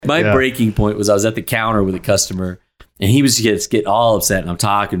My breaking point was I was at the counter with a customer, and he was just getting all upset. And I'm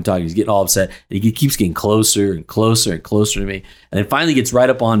talking. He's getting all upset. And he keeps getting closer and closer and closer to me. And then finally gets right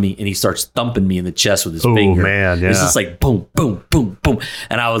up on me, and he starts thumping me in the chest with his finger. Oh, man. Yeah. It's just like boom, boom, boom, boom.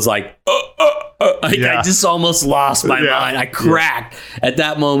 And I was like, I just almost lost my mind. I cracked at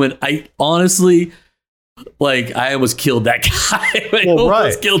that moment. I honestly, I almost killed that guy.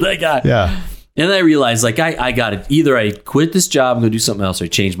 Killed that guy. Yeah. And then I realized, I got it. Either I quit this job and go do something else, or I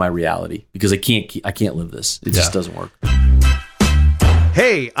change my reality, because I can't live this. It just doesn't work.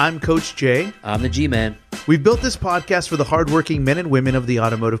 Hey, I'm Coach Jay. I'm the G-Man. We've built this podcast for the hardworking men and women of the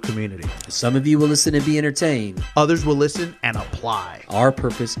automotive community. Some of you will listen and be entertained. Others will listen and apply. Our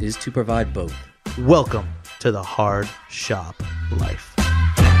purpose is to provide both. Welcome to the Hard Shop Life.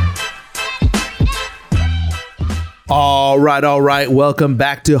 All right. Welcome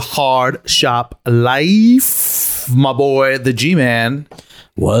back to Hard Shop Life. My boy, the G-Man.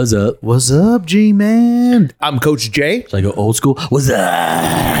 What's up? What's up, G-Man? I'm Coach Jay. Should I go old school? What's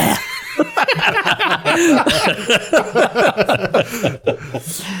up?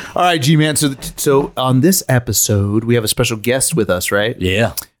 All right, G-Man. So on this episode, we have a special guest with us, right?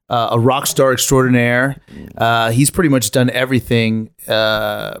 Yeah. A rock star extraordinaire. He's pretty much done everything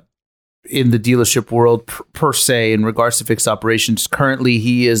in the dealership world per se in regards to fixed operations. Currently,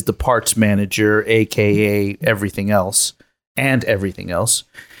 he is the parts manager, aka everything else. And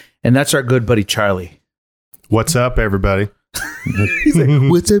that's our good buddy Charlie. What's up, everybody? He's like,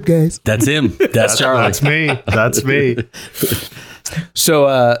 what's up, guys? That's him. That's Charlie. That's me. So,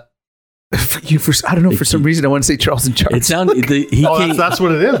 I don't know, for some reason I want to say Charles in charge. It sounded that's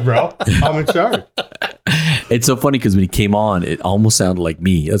what it is, bro. I'm in charge. It's so funny because when he came on, it almost sounded like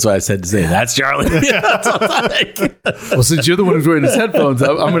me. That's why I said to say, that's Charlie. That's what I like. Well, since you're the one who's wearing his headphones,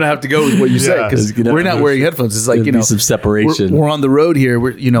 I'm going to have to go with what you say, because we're not wearing headphones. It's like, some separation. We're on the road here.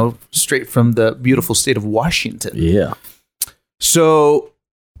 We're, straight from the beautiful state of Washington. Yeah. So,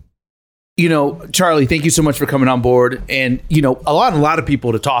 Charlie, thank you so much for coming on board. And, a lot of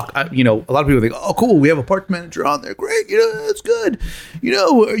people to talk, a lot of people think, oh, cool, we have a parts manager on there. Great. That's good.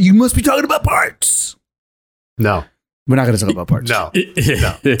 You must be talking about parts. No. We're not going to talk about parts. No.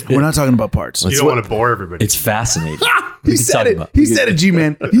 We're not talking about parts. You don't want to bore everybody. It's fascinating. He said it,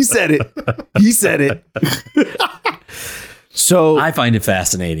 G-Man. He said it. So I find it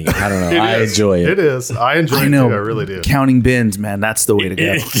fascinating. I don't know. I enjoy it. It is. I enjoy it too. I really do. Counting bins, man. That's the way to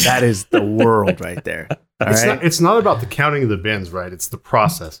go. That is the world right there. It's not about the counting of the bins, right? It's the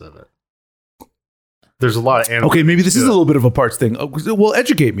process of it. There's a lot of okay, maybe this is a little bit of a parts thing. Well,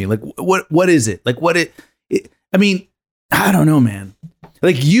 educate me. Like, what is it? Like, I mean, I don't know, man.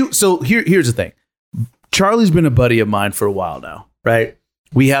 So here's the thing. Charlie's been a buddy of mine for a while now, right?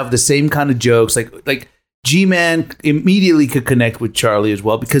 We have the same kind of jokes. Like G-Man immediately could connect with Charlie as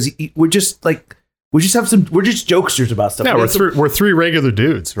well, because we're just jokesters about stuff. Yeah, we're three regular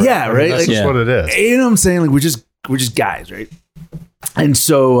dudes, right? Yeah, right. That's just what it is. You know what I'm saying? Like, we're just guys, right? And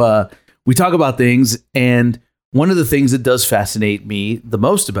so we talk about things, and one of the things that does fascinate me the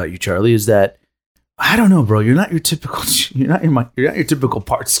most about you, Charlie, is that I don't know, bro. You're not your typical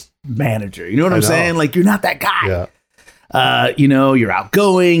parts manager. You know what I'm saying? Like, you're not that guy. Yeah. You're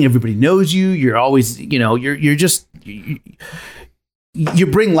outgoing. Everybody knows you. You're always, you're just you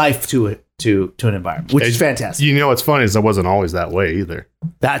bring life to it, to an environment, which is fantastic. What's funny is I wasn't always that way either.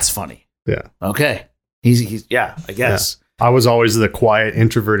 That's funny. Yeah. Okay. He's I guess. Yeah. I was always the quiet,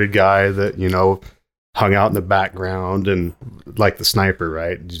 introverted guy that, hung out in the background and like the sniper,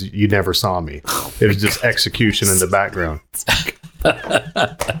 right? You never saw me. It was just execution in the background.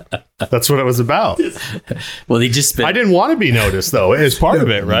 That's what it was about. Well, I didn't want to be noticed, though. It's part of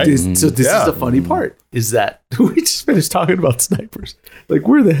it, right? This is the funny part, is that we just finished talking about snipers. Like,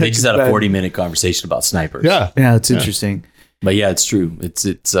 where the heck? They just had a 40-minute conversation about snipers. Yeah. Yeah, it's interesting. But yeah, it's true.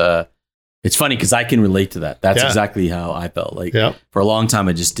 It's funny because I can relate to that. That's exactly how I felt. Like, for a long time,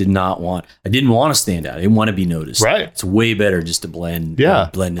 I just didn't want to stand out. I didn't want to be noticed. Right. It's way better just to blend. Yeah.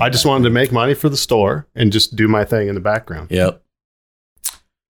 Blend in I just wanted to make money for the store and just do my thing in the background. Yep.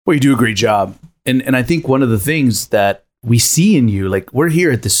 Well, you do a great job. And I think one of the things that we see in you, like, we're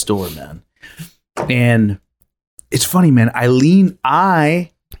here at this store, man. And it's funny, man.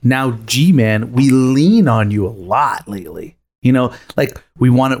 Now G-Man, we lean on you a lot lately. We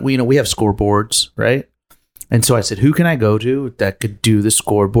have scoreboards, right? And so I said, who can I go to that could do the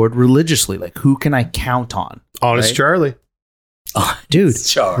scoreboard religiously? Like, who can I count on? Honest Charlie. Oh, dude.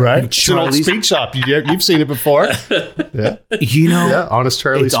 Charlie. Right? It's an old speed shop. You've seen it before. Yeah. Honest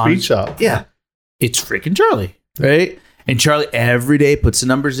Charlie speed shop. Yeah. It's freaking Charlie, right? And Charlie every day puts the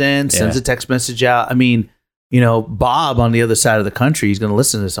numbers in, sends a text message out. I mean, Bob on the other side of the country, he's going to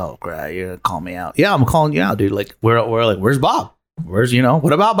listen to this. Oh, great, you're going to call me out. Yeah, I'm calling you out, dude. Like, we're like, where's Bob?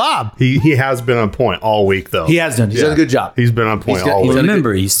 What about Bob? He has been on point all week, though. He has done. He's done a good job. He's been on point all week.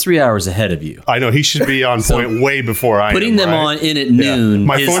 Remember, he's 3 hours ahead of you. I know. He should be on point way before I am. Putting them on in at noon.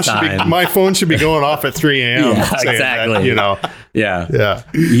 My phone should be going off at 3 a.m. Yeah, exactly. That, Yeah.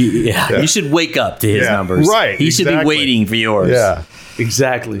 You should wake up to his numbers. Right. He should be waiting for yours. Yeah.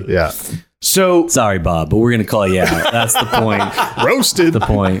 Exactly. Yeah. So sorry, Bob, but we're going to call you out. That's the point. Roasted. The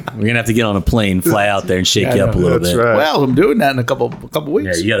point. We're going to have to get on a plane, fly out there, and shake you up a little bit. Right. Well, I'm doing that in a couple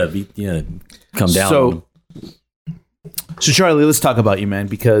weeks. Yeah, you gotta come down. So Charlie, let's talk about you, man,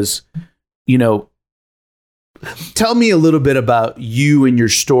 because tell me a little bit about you and your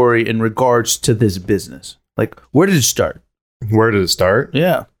story in regards to this business. Like, where did it start? Where did it start?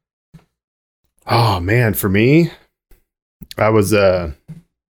 Yeah. Oh man, for me, I was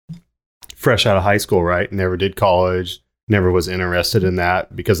fresh out of high school, right? Never did college, never was interested in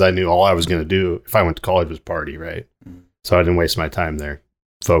that because I knew all I was going to do if I went to college was party, right? So I didn't waste my time there.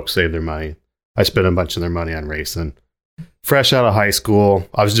 Folks saved their money. I spent a bunch of their money on racing. Fresh out of high school,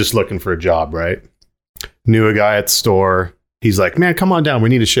 I was just looking for a job, right? Knew a guy at the store. He's like, man, come on down. We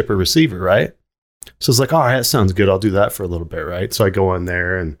need a shipper receiver, right? So it's like, all right, that sounds good. I'll do that for a little bit, right? So I go in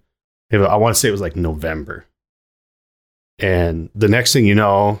there and I want to say it was like November. And the next thing you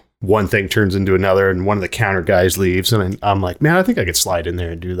know, one thing turns into another and one of the counter guys leaves. And I'm like, man, I think I could slide in there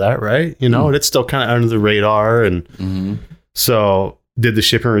and do that, right? And it's still kind of under the radar. And so did the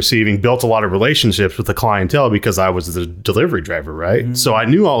shipping and receiving, built a lot of relationships with the clientele because I was the delivery driver, right? So I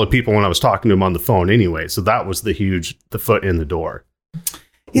knew all the people when I was talking to them on the phone anyway. So that was the foot in the door.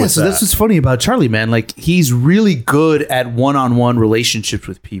 Yeah, so that's what's funny about Charlie, man. Like, he's really good at one-on-one relationships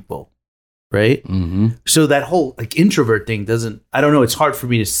with people. Right. Mm-hmm. So that whole introvert thing I don't know. It's hard for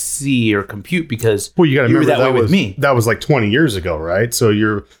me to see or compute because you got to remember that way with me. That was like 20 years ago. Right. So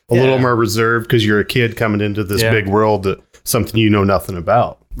you're a little more reserved because you're a kid coming into this big world, something you know nothing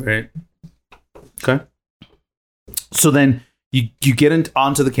about. Right. Okay. So then you get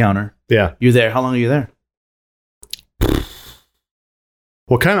onto the counter. Yeah. You're there. How long are you there?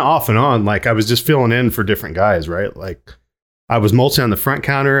 Well, kind of off and on. Like I was just filling in for different guys. Right. Like, I was mostly on the front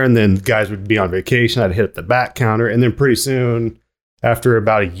counter and then guys would be on vacation. I'd hit the back counter. And then pretty soon, after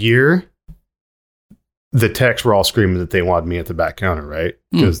about a year, the techs were all screaming that they wanted me at the back counter, right?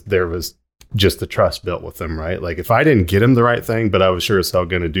 Because there was just the trust built with them, right? Like if I didn't get them the right thing, but I was sure as hell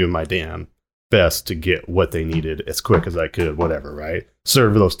going to do my damn best to get what they needed as quick as I could, whatever, right?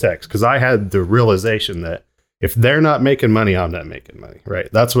 Serve those techs. Because I had the realization that if they're not making money, I'm not making money, right?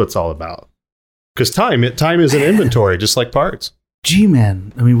 That's what it's all about. Because time is an inventory, just like parts. Gee,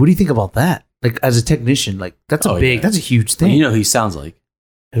 man. I mean, what do you think about that? Like, as a technician, like that's that's a huge thing. Well, you know who he sounds like?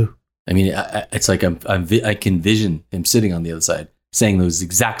 Who? I mean, it's like I can envision him sitting on the other side saying those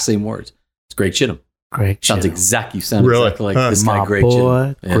exact same words. It's Greg Chittum. Greg Chittum. Sounds exactly. You sound exactly like this guy, Greg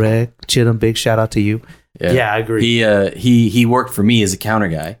Chittum. Yeah. Greg Chittum. Big shout out to you. Yeah, I agree. He worked for me as a counter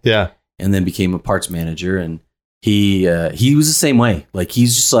guy. Yeah, and then became a parts manager and. He was the same way. Like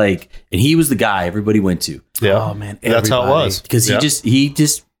he's just like, and he was the guy everybody went to. Yeah, oh man, that's how it was. Because it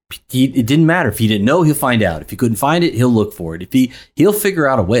didn't matter if he didn't know, he'll find out. If he couldn't find it, he'll look for it. If he'll figure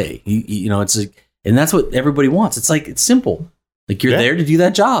out a way. It's like, and that's what everybody wants. It's like it's simple. Like you're there to do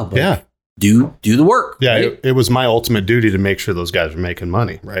that job. Like, do the work. Yeah, right? it was my ultimate duty to make sure those guys were making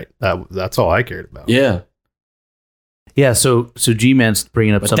money. Right. That's all I cared about. Yeah. Yeah, so G-Man's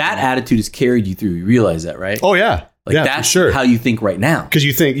bringing up but something. That attitude has carried you through. You realize that, right? Oh, yeah. Like that's sure. How you think right now. Because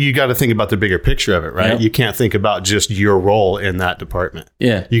you got to think about the bigger picture of it, right? You can't think about just your role in that department.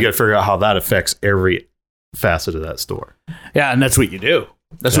 Yeah. You got to figure out how that affects every facet of that store. Yeah, and that's what you do.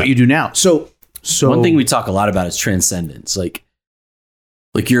 That's what you do now. So one thing we talk a lot about is transcendence. Like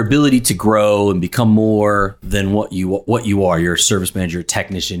your ability to grow and become more than what you are. You're a service manager, a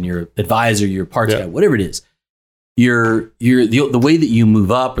technician, you're an advisor, you're a parts guy, whatever it is. The way that you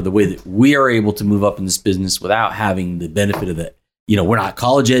move up or the way that we are able to move up in this business without having the benefit of that, we're not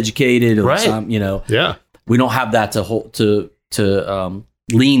college educated or we don't have that to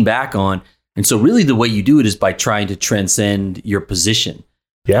lean back on. And so really the way you do it is by trying to transcend your position.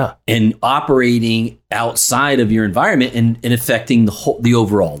 Yeah. And operating outside of your environment and affecting the whole,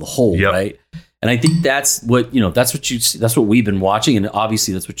 right? And I think that's what that's what we've been watching. And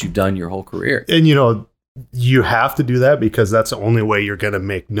obviously that's what you've done your whole career. And, you have to do that because that's the only way you're going to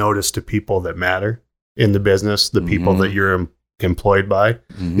make notice to people that matter in the business, the people that you're employed by,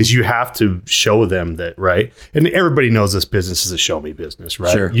 is you have to show them that, right? And everybody knows this business is a show me business,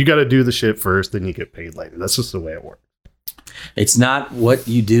 right? Sure. You got to do the shit first, then you get paid later. That's just the way it works. It's not what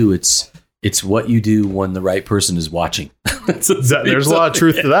you do. It's It's what you do when the right person is watching. There's a lot of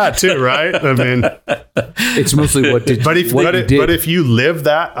truth to that too, right? I mean, it's mostly what did. But if you live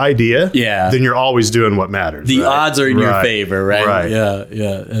that idea, then you're always doing what matters. The odds are in your favor, right? Right.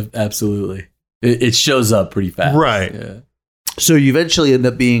 Yeah, absolutely. It shows up pretty fast, right? Yeah. So you eventually end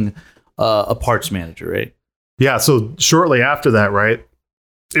up being a parts manager, right? Yeah. So shortly after that, right,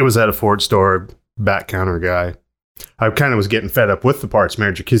 it was at a Ford store, back counter guy. I kind of was getting fed up with the parts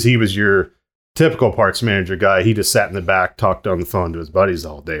manager because he was your typical parts manager guy. He just sat in the back, talked on the phone to his buddies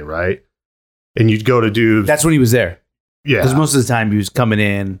all day, right? And you'd go to do... That's when he was there. Yeah. Because most of the time he was coming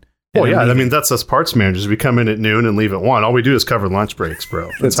in. Well, yeah. I mean, that's us parts managers. We come in at noon and leave at 1. All we do is cover lunch breaks, bro.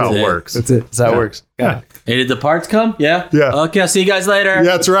 That's how it works. That's it. That's how it works. Yeah. Hey, did the parts come? Yeah? Yeah. Okay, I'll see you guys later. Yeah,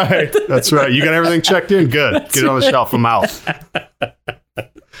 that's right. That's right. You got everything checked in? Good. Get it on the shelf. I'm out.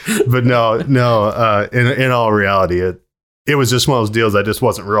 But no. In all reality, it was just one of those deals. I just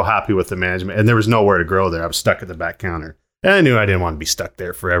wasn't real happy with the management, and there was nowhere to grow there. I was stuck at the back counter, and I knew I didn't want to be stuck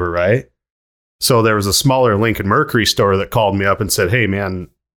there forever, right? So there was a smaller Lincoln Mercury store that called me up and said, "Hey, man,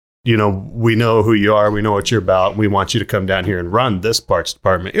 we know who you are. We know what you're about. We want you to come down here and run this parts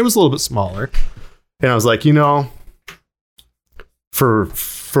department." It was a little bit smaller, and I was like, for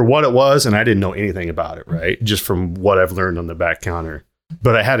what it was, and I didn't know anything about it, right? Just from what I've learned on the back counter.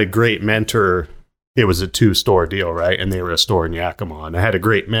 But I had a great mentor. It was a 2-store deal, right? And they were a store in Yakima. And I had a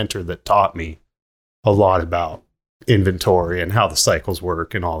great mentor that taught me a lot about inventory and how the cycles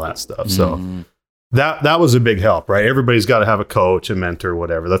work and all that stuff. So that was a big help, right? Everybody's got to have a coach, a mentor,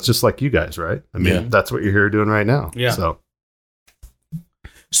 whatever. That's just like you guys, right? I mean, that's what you're here doing right now. Yeah. So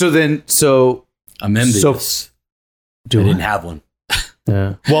I'm envious. I didn't have one.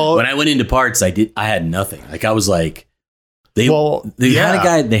 Yeah. Well, when I went into parts, I had nothing. Like I was like, they had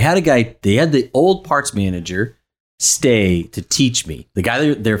the old parts manager stay to teach me. The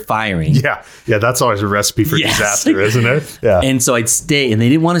guy they're firing. Yeah. That's always a recipe for disaster, isn't it? Yeah. And so I'd stay, and they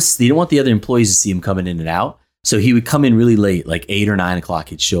didn't want the other employees to see him coming in and out. So he would come in really late, like 8 or 9 o'clock.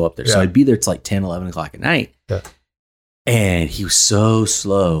 He'd show up there. So I'd be there till like 10, 11 o'clock at night. Yeah. And he was so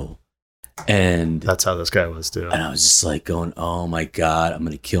slow. And that's how this guy was too. And I was just like going, oh my God, I'm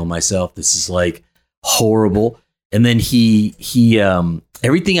going to kill myself. This is like horrible. And then he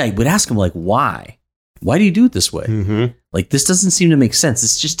everything I would ask him, like, why do you do it this way? Mm-hmm. Like, this doesn't seem to make sense.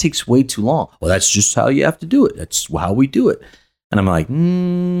 This just takes way too long. Well, that's just how you have to do it. That's how we do it. And I'm like,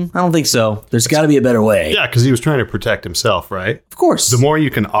 I don't think so. There's got to be a better way. Yeah, because he was trying to protect himself, right? Of course. The more you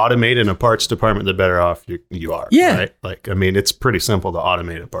can automate in a parts department, the better off you are. Yeah. Right? Like, I mean, it's pretty simple to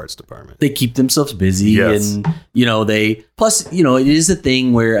automate a parts department. They keep themselves busy. Yes. And, it is a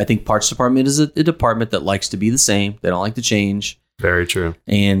thing where I think parts department is a department that likes to be the same. They don't like to change. Very true.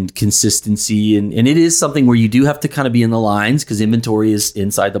 And consistency. And it is something where you do have to kind of be in the lines because inventory is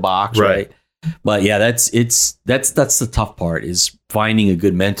inside the box, right? But yeah, that's the tough part is finding a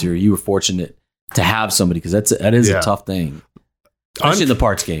good mentor. You were fortunate to have somebody because that is a tough thing, especially in the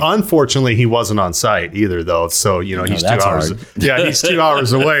parts game. Unfortunately, he wasn't on site either, though. So he's 2 hours. Hard. Yeah, he's 2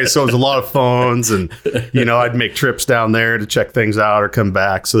 hours away. So it's a lot of phones, and I'd make trips down there to check things out or come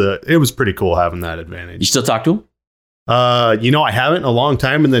back. So it was pretty cool having that advantage. You still talk to him? I haven't in a long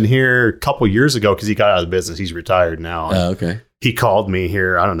time. And then here a couple years ago, because he got out of the business, he's retired now. Oh, okay. He called me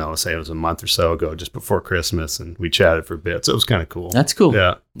here, I don't know, say it was a month or so ago, just before Christmas, and we chatted for a bit. So it was kind of cool. That's cool.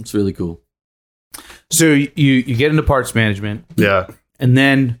 Yeah. It's really cool. So you get into parts management. Yeah. And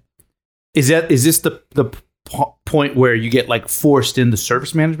then is this the point where you get like forced into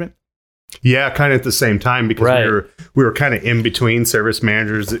service management? Yeah, kind of at the same time because we were kind of in between service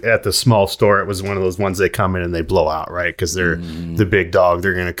managers at the small store. It was one of those ones they come in and they blow out, right? Because they're the big dog.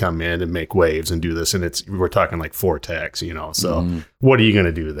 They're going to come in and make waves and do this. And we're talking like 4 techs, So what are you going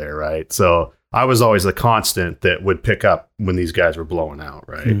to do there, right? So I was always the constant that would pick up when these guys were blowing out,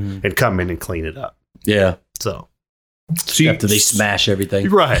 right? And come in and clean it up. Yeah. So after they smash everything.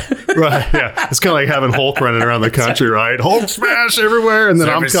 Right. Yeah. It's kind of like having Hulk running around the country, right? Hulk smash everywhere. And then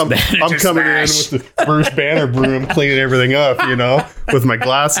I'm coming in with the Bruce Banner broom, cleaning everything up, with my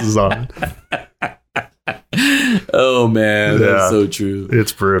glasses on. Oh, man. That's so true.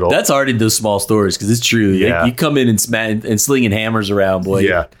 It's brutal. That's hard in those small stores because it's true. Yeah. You come in and slinging hammers around, boy.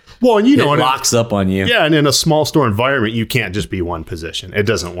 Yeah. Well, and it locks up on you. Yeah, and in a small store environment, you can't just be one position. It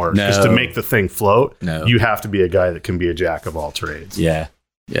doesn't work. Because to make the thing float, you have to be a guy that can be a jack of all trades. Yeah.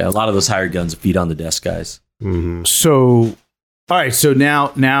 Yeah, a lot of those hired guns are feet on the desk guys. Mm-hmm. So, all right. So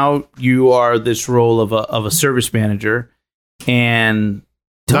now you are this role of a service manager, and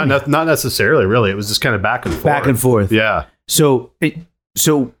not necessarily, really. It was just kind of back and forth. Back and forth. Yeah. So which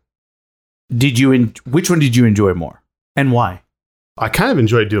one did you enjoy more, and why? I kind of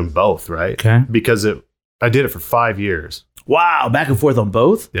enjoyed doing both, right? Okay. Because I did it for 5 years. Wow. Back and forth on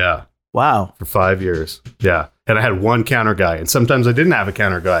both? Yeah. Wow. For 5 years. Yeah. And I had one counter guy. And sometimes I didn't have a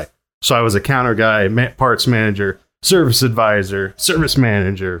counter guy. So I was a counter guy, parts manager, service advisor, service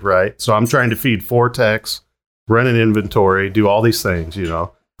manager, right? So I'm trying to feed 4 techs, run an inventory, do all these things, you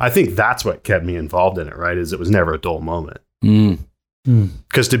know. I think that's what kept me involved in it, right? Is it was never a dull moment.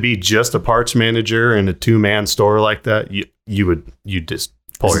 Because to be just a parts manager in a 2-man store like that, you just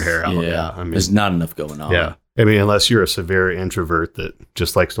pull your hair out. Yeah. I mean, there's not enough going on. yeah. I mean, unless you're a severe introvert that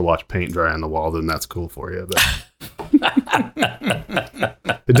just likes to watch paint dry on the wall, then that's cool for you. But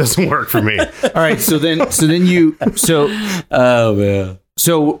it doesn't work for me. All right. So Oh man.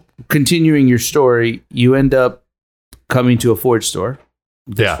 So continuing your story, you end up coming to a Ford store.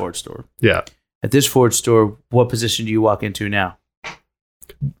 Yeah. Ford store. Yeah. At this Ford store, what position do you walk into now?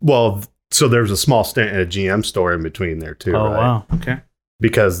 Well, so there was a small stint at a GM store in between there too. Oh, right? wow. Okay.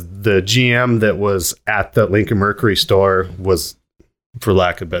 Because the GM that was at the Lincoln Mercury store was, for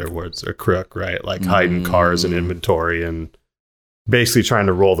lack of better words, a crook, right? Like hiding cars and inventory and basically trying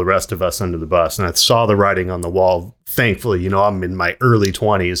to roll the rest of us under the bus. And I saw the writing on the wall. Thankfully, you know, I'm in my early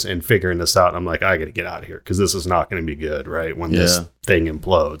 20s and figuring this out. And I'm like, I got to get out of here because this is not going to be good, right? When this thing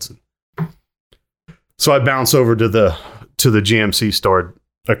implodes. So I bounced over to the GMC store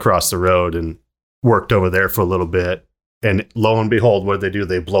across the road and worked over there for a little bit. And lo and behold, what do?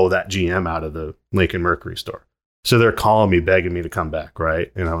 They blow that GM out of the Lincoln Mercury store. So they're calling me, begging me to come back,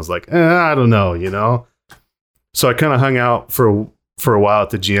 right? And I was like, I don't know, you know? So I kind of hung out for a while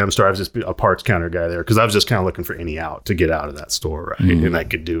at the GM store. I was just a parts counter guy there because I was just kind of looking for any out to get out of that store, right? And I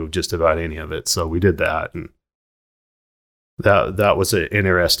could do just about any of it. So we did that. And that was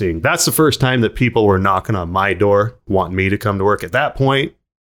interesting. That's the first time that people were knocking on my door, wanting me to come to work. At that point,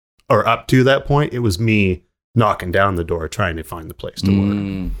 or up to that point, it was me knocking down the door, trying to find the place to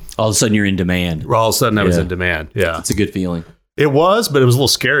work. All of a sudden, you're in demand. All of a sudden, I was in demand. Yeah. It's a good feeling. It was, but it was a little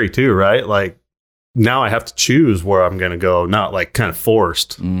scary too, right? Like, now I have to choose where I'm going to go, not like kind of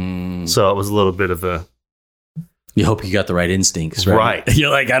forced. So it was a little bit of a... You hope you got the right instincts, right? Right. You're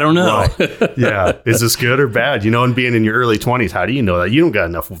like, I don't know. Right. Yeah. Is this good or bad? You know, and being in your early 20s, how do you know that? You don't got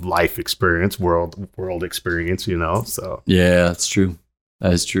enough life experience, world experience, you know? So yeah, that's true.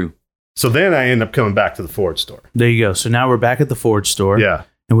 That is true. So then I end up coming back to the Ford store. There you go. So now we're back at the Ford store. Yeah.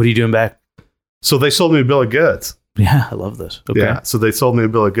 And what are you doing back? So they sold me a bill of goods. Yeah, I love this. Okay. Yeah. So they sold me a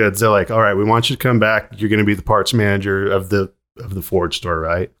bill of goods. They're like, all right, we want you to come back. You're going to be the parts manager of the Ford store,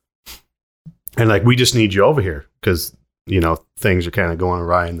 right? And like, we just need you over here because, you know, things are kind of going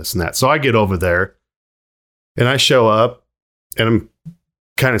awry and this and that. So I get over there and I show up and I'm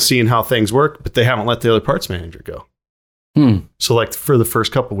kind of seeing how things work, but they haven't let the other parts manager go. So like for the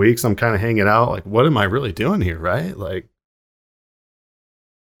first couple of weeks, I'm kind of hanging out like, what am I really doing here? Right. Like,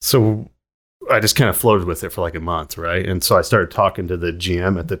 so I just kind of floated with it for like a month. Right. And so I started talking to the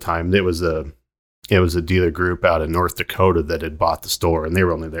GM at the time. It was a dealer group out in North Dakota that had bought the store and they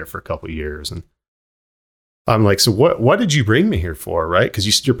were only there for a couple of years. And I'm like, so what did you bring me here for? Right.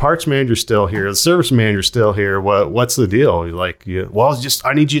 Cause your parts manager's still here. The service manager's still here. What's the deal? You're like, well,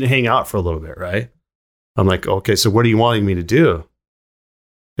 I need you to hang out for a little bit. Right. I'm like, okay, so what are you wanting me to do?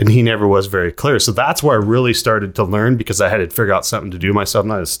 And he never was very clear. So that's where I really started to learn because I had to figure out something to do myself,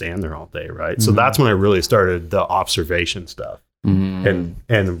 not to stand there all day, right? So that's when I really started the observation stuff and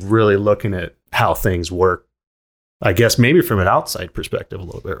really looking at how things work, I guess maybe from an outside perspective a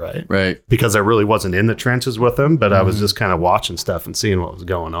little bit, right? Right. Because I really wasn't in the trenches with them, but I was just kind of watching stuff and seeing what was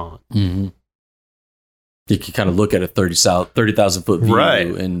going on. You can kind of look at a 30,000 foot view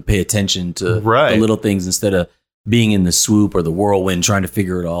and pay attention to the little things instead of being in the swoop or the whirlwind trying to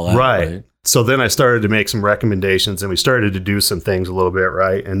figure it all out. Right. So then I started to make some recommendations and we started to do some things a little bit,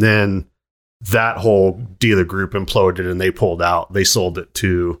 right? And then that whole dealer group imploded and they pulled out. They sold it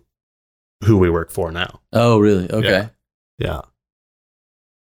to who we work for now. Oh, really? Okay. Yeah.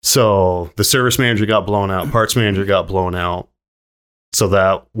 So the service manager got blown out, parts manager got blown out. So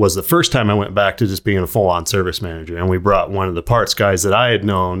that was the first time I went back to just being a full-on service manager. And we brought one of the parts guys that I had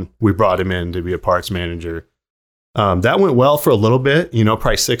known, we brought him in to be a parts manager. That went well for a little bit, you know,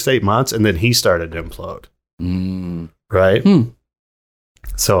 probably 6 to 8 months. And then he started to implode. Right.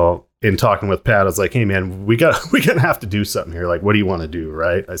 So in talking with Pat, I was like, hey man, we're going to have to do something here. Like, what do you want to do?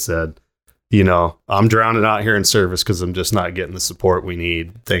 Right. I said, you know, I'm drowning out here in service because I'm just not getting the support we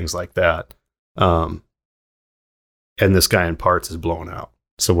need, things like that. And this guy in parts is blown out.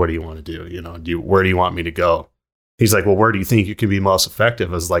 So what do you want to do? You know, where do you want me to go? He's like, well, where do you think you can be most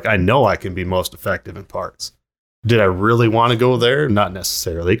effective? I was like, I know I can be most effective in parts. Did I really want to go there? Not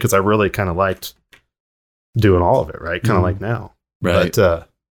necessarily, because I really kind of liked doing all of it, right? Kind of like now. Right. But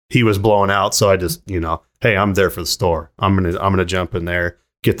he was blowing out, so I just, hey, I'm there for the store. I'm gonna jump in there,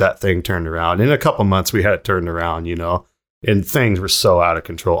 get that thing turned around. In a couple months, we had it turned around, and things were so out of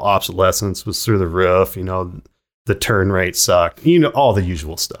control. Obsolescence was through the roof. The turn rate sucked. All the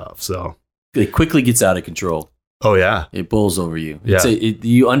usual stuff. So It quickly gets out of control. oh yeah, It bowls over you. Yeah.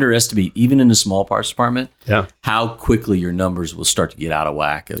 You underestimate, even in a small parts department, yeah. how quickly your numbers will start to get out of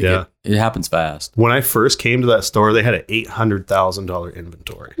whack. Yeah. It happens fast. When I first came to that store, they had an $800,000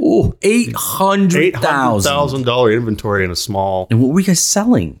 inventory. Oh, $800,000. $800,000 inventory in a small. And what were you guys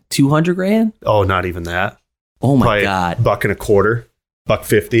selling? $200,000? Oh, not even that. Oh my Probably God. $1.25,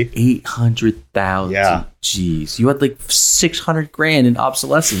 $1.50. 800,000. Yeah. Jeez. You had like 600,000 in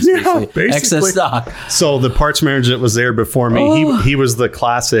obsolescence. Yeah, basically. Excess basically. stock. So the parts manager that was there before me, he was the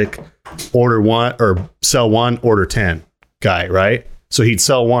classic order one or sell one, order 10 guy, right? So he'd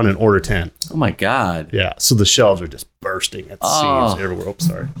sell one and order 10. Oh my God. Yeah. So the shelves are just bursting at the seams everywhere. Oops,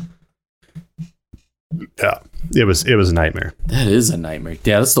 sorry. Yeah. It was a nightmare. That is a nightmare.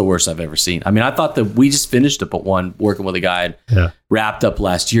 Yeah, that's the worst I've ever seen. I mean, I thought that we just finished up at one working with a guy, wrapped up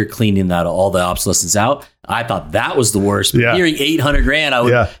last year, cleaning that all the obsolescence out. I thought that was the worst. But hearing 800,000, I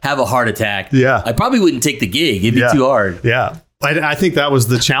would have a heart attack. Yeah. I probably wouldn't take the gig. It'd be too hard. Yeah. I think that was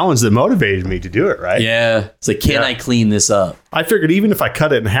the challenge that motivated me to do it, right? Yeah. It's like, can I clean this up? I figured even if I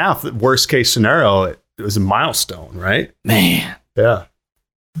cut it in half, the worst case scenario, it was a milestone, right? Man. Yeah.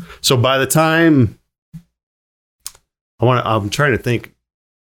 So by the time I'm trying to think,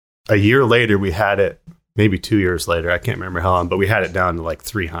 a year later, we had it, maybe 2 years later. I can't remember how long, but we had it down to like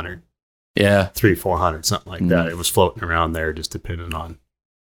 300, Yeah. 400, something like that. It was floating around there, just depending on.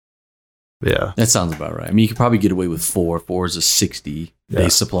 Yeah. That sounds about right. I mean, you could probably get away with 4. 4 is a 60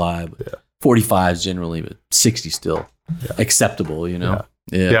 base supply. But 45 is generally, but 60 still acceptable, Yeah.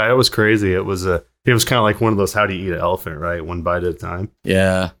 Yeah, it was crazy. It was kind of like one of those, how do you eat an elephant, right? One bite at a time.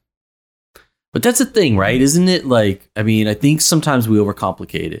 Yeah. But that's the thing, right? Isn't it like, I mean, I think sometimes we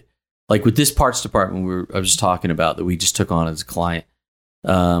overcomplicate it. Like with this parts department I was just talking about that we just took on as a client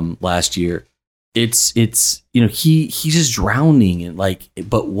last year. It's he's just drowning and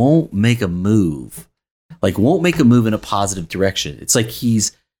but won't make a move. Like won't make a move in a positive direction. It's like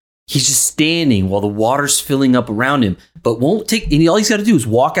he's just standing while the water's filling up around him, but won't take. And all he's got to do is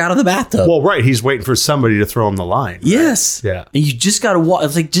walk out of the bathtub. Well, right. He's waiting for somebody to throw him the line. Right? Yes. Yeah. And you just got to walk.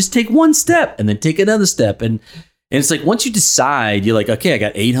 It's like, just take one step and then take another step. And it's like, once you decide, you're like, okay, I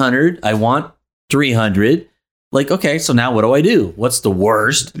got 800. I want 300. Like, okay, so now what do I do? What's the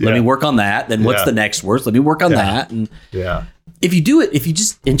worst? Let me work on that. Then what's the next worst? Let me work on that. And if you do it,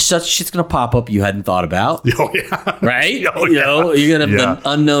 and such shit's going to pop up you hadn't thought about. Oh, yeah. Right? You're going to have the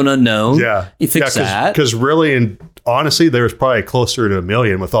unknown. Yeah. You fix that. Because really, and honestly, there was probably closer to 1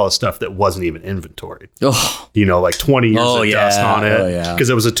 million with all the stuff that wasn't even inventoried. Oh. Like 20 years of dust on it. Because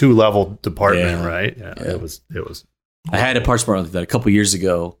it was a 2-level department, right? Yeah. It was. I had a parts department like that a couple years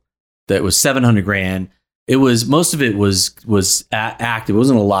ago that was $700,000. It was, most of it was active. It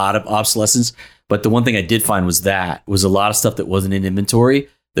wasn't a lot of obsolescence, but the one thing I did find was a lot of stuff that wasn't in inventory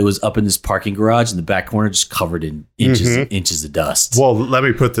that was up in this parking garage in the back corner, just covered in inches and inches of dust. Well, let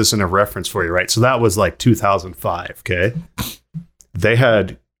me put this in a reference for you, right? So that was like 2005. Okay, they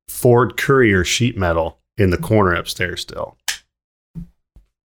had Ford Courier sheet metal in the corner upstairs still.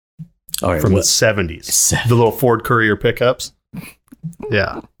 All right, from the 70s, the little Ford Courier pickups.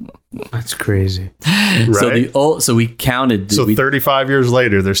 Yeah. That's crazy. Right? So we counted. So 35 years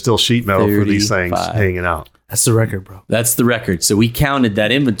later, there's still sheet metal for these things hanging out. That's the record, bro. That's the record. So we counted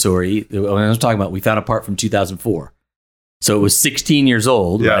that inventory. When I was talking about, we found a part from 2004. So it was 16 years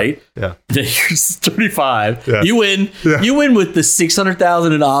old, right? Yeah. Here's 35. Yeah. You win. Yeah. You win with the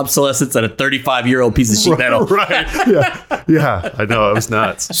 600,000 in obsolescence and a 35-year-old piece of sheet metal. Right. Yeah. Yeah. I know. It was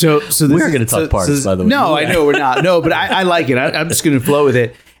nuts. So we're going to talk parts, by the way. No, I know we're not. No, but I like it. I'm just going to flow with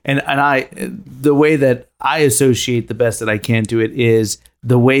it. And the way that I associate the best that I can to it is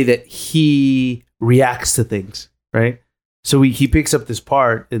the way that he reacts to things, right? So he picks up this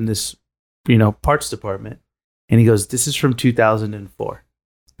part in this, parts department, and he goes, "This is from 2004."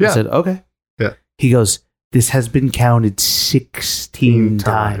 Yeah. I said, "Okay." Yeah. He goes, "This has been counted 16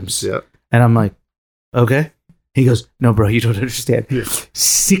 times." Yeah. And I'm like, "Okay." He goes, "No, bro, you don't understand. Yeah.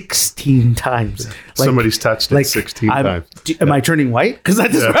 16 times. Like, somebody's touched it 16 times. Am I turning white? Because I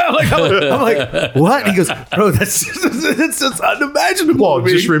just I'm like, what? He goes, "Bro, that's just unimaginable." Well,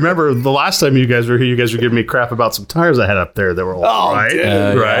 just remember the last time you guys were here, you guys were giving me crap about some tires I had up there that were all right. Dude.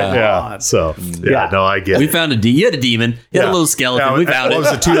 Right? Yeah. So, no, I get We it. found you had a demon. You had a little skeleton. Yeah, we found what it.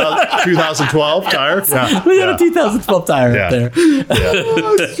 was it, 2012 tire? Yeah. We got a 2012 tire up there. Yeah.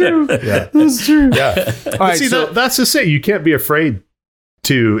 That's true. Yeah. That's true. Yeah. All right, See, so that's just it. You can't be afraid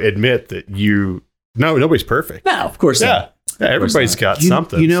to admit that nobody's perfect. No, of course not. Yeah, everybody's got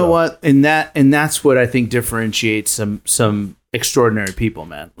something. You know what? And that's what I think differentiates some extraordinary people,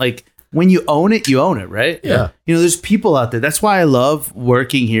 man. Like when you own it, right? Yeah. You know, there's people out there. That's why I love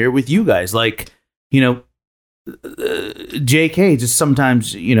working here with you guys. Like, you know, JK just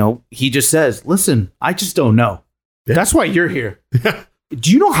sometimes, you know, he just says, listen, I just don't know. Yeah. That's why you're here.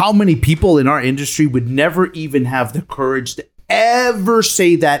 Do you know how many people in our industry would never even have the courage to ever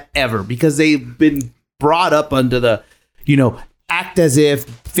say that ever, because they've been brought up under the, you know, act as if,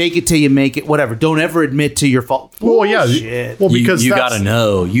 fake it till you make it, whatever. Don't ever admit to your fault. Well, yeah. Bullshit. Well, because you got to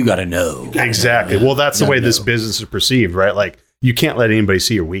know. You got to know. Exactly. Well, that's the way this business is perceived, right? Like you can't let anybody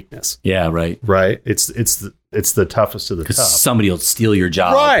see your weakness. Yeah, right. Right. It's the toughest of the tough. Because somebody will steal your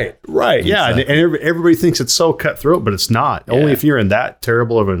job. Right. Yeah. And everybody thinks it's so cutthroat, but it's not. Yeah. Only if you're in that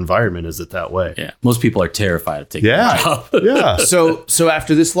terrible of an environment is it that way. Yeah. Most people are terrified of taking Yeah. the job. Yeah. So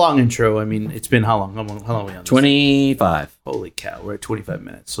after this long intro, I mean, it's been how long? How long are we on this? 25. Holy cow, we're at 25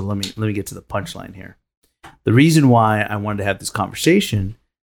 minutes. So let me get to the punchline here. The reason why I wanted to have this conversation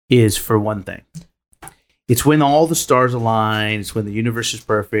is for one thing. It's when all the stars align, it's when the universe is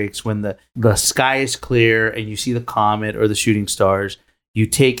perfect, it's when the sky is clear and you see the comet or the shooting stars, you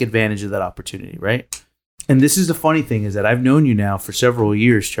take advantage of that opportunity, right? And this is the funny thing, is that I've known you now for several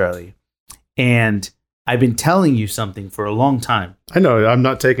years, Charlie, and I've been telling you something for a long time. I know I'm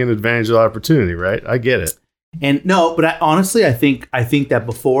not taking advantage of the opportunity, right? I get it. And no, but honestly, I think that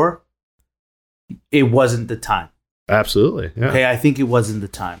before it wasn't the time. Absolutely. Yeah. Okay, I think it wasn't the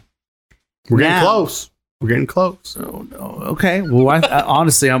time. We're getting Now- close. We're getting close. Oh, no. Okay. Well,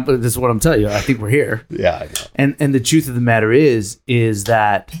 honestly, this is what I'm telling you. I think we're here. Yeah, I know. And the truth of the matter is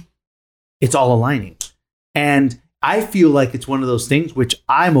that it's all aligning. And I feel like it's one of those things which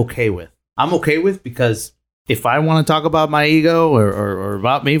I'm okay with. I'm okay with, because if I want to talk about my ego or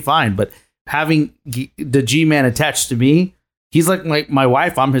about me, fine. But having the G-Man attached to me, he's like my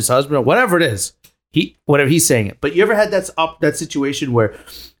wife, I'm his husband, whatever it is. Whatever he's saying it. But you ever had that situation where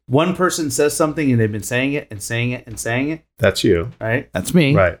one person says something and they've been saying it and saying it and saying it? That's you. Right? That's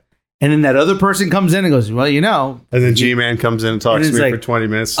me. Right. And then that other person comes in and goes, well, you know. And then G-Man comes in and talks And to me it's for like, 20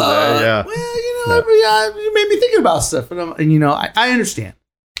 minutes today. Yeah. Well, you know, you made me think about stuff. And you know, I understand.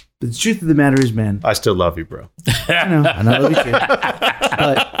 But the truth of the matter is, man, I still love you, bro. I know I love you too.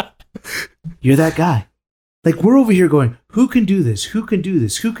 But you're that guy. Like, we're over here going, who can do this? Who can do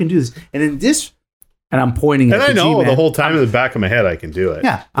this? Who can do this? And in this, and I'm pointing at And the I know G-Man. the whole time in the back of my head I can do it.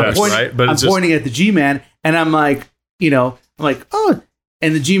 Yeah, I'm That's pointing, right. But I'm it's just, pointing at the G-Man, and I'm like, oh,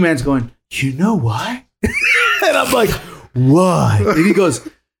 and the G-Man's going, you know what? And I'm like, what? And he goes,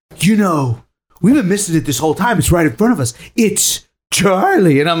 you know, we've been missing it this whole time. It's right in front of us. It's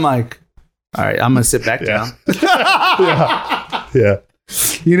Charlie. And I'm like, all right, I'm gonna sit back down. yeah.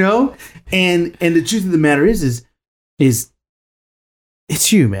 You know, and the truth of the matter is it's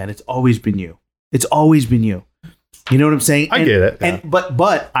you, man. It's always been you. It's always been you. You know what I'm saying? I get it. Yeah. And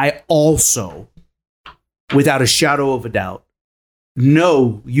but I also, without a shadow of a doubt,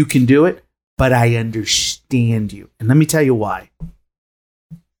 know you can do it, but I understand you. And let me tell you why.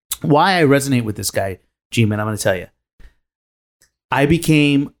 Why I resonate with this guy, G-Man, I'm going to tell you.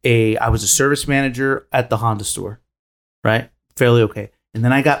 I was a service manager at the Honda store, right? Fairly okay. And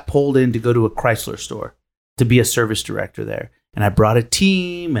then I got pulled in to go to a Chrysler store to be a service director there. And I brought a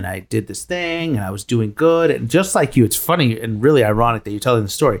team and I did this thing and I was doing good. And just like you, it's funny and really ironic that you're telling the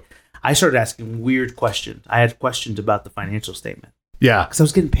story. I started asking weird questions. I had questions about the financial statement. Yeah. Because I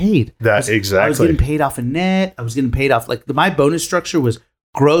was getting paid. Exactly. I was getting paid off a net. I was getting paid off, like, my bonus structure was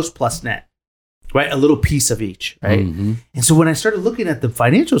gross plus net, right? A little piece of each, right? Mm-hmm. And so when I started looking at the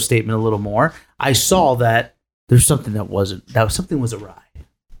financial statement a little more, I saw that there's something something was awry.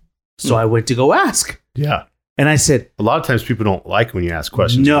 So I went to go ask. Yeah. And I said, A lot of times people don't like when you ask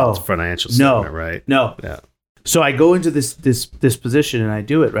questions about the financial statement, right? No. Yeah. So I go into this position and I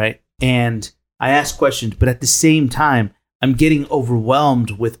do it, right? And I ask questions, but at the same time, I'm getting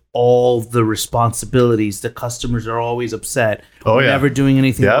overwhelmed with all the responsibilities. The customers are always upset. Oh, We're yeah. never doing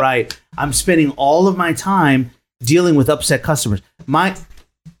anything Yep. right. I'm spending all of my time dealing with upset customers.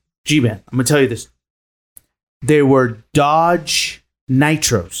 G-Man, I'm going to tell you this. There were Dodge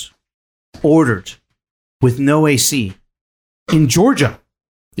Nitros ordered with no AC in Georgia.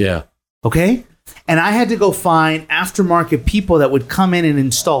 Yeah. Okay? And I had to go find aftermarket people that would come in and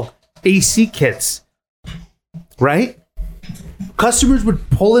install AC kits. Right? Customers would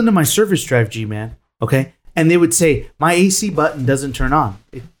pull into my service drive, G-Man. Okay? And they would say, my AC button doesn't turn on.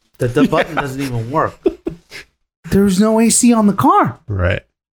 The button doesn't even work. There was no AC on the car. Right.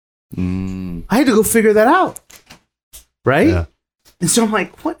 I had to go figure that out. Right? Yeah. And so I'm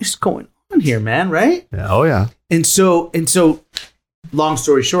like, what is going on here, man? Right? Yeah. Oh yeah. And so, long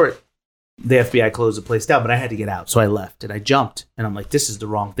story short, the FBI closed the place down, but I had to get out. So I left and I jumped. And I'm like, this is the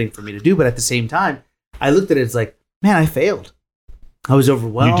wrong thing for me to do. But at the same time, I looked at it as like, man, I failed. I was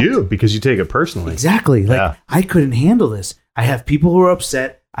overwhelmed. You do, because you take it personally. Exactly. Like, Yeah. I couldn't handle this. I have people who are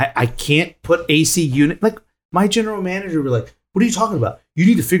upset. I can't put AC unit. Like, my general manager was like, what are you talking about? You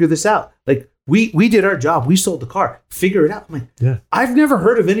need to figure this out. Like, we did our job. We sold the car. Figure it out. I'm like, Yeah. I've never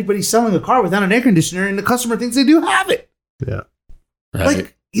heard of anybody selling a car without an air conditioner, and the customer thinks they do have it. Yeah. Right.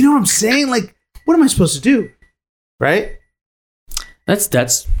 Like, you know what I'm saying? Like, what am I supposed to do? Right? That's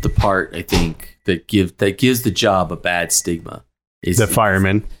the part I think that gives the job a bad stigma. Is The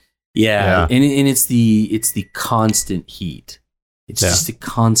fireman. Yeah, Yeah. and it's the constant heat. It's Yeah. just a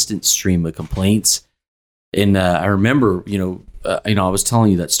constant stream of complaints. And I remember, I was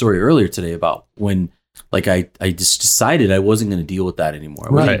telling you that story earlier today about when, like, I just decided I wasn't going to deal with that anymore.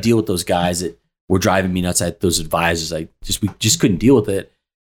 I wasn't going Right. to deal with those guys that were driving me nuts. Those advisors. We just couldn't deal with it.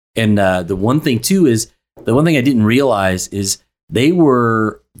 And the one thing I didn't realize is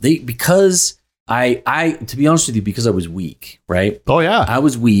because I to be honest with you, because I was weak, right? Oh yeah. I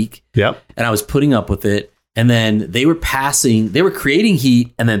was weak. Yep. And I was putting up with it. And then they were creating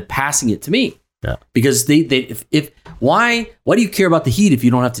heat and then passing it to me. Yeah. Because why do you care about the heat if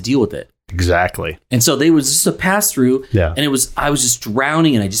you don't have to deal with it? Exactly. And so they was just a pass through. Yeah. And I was just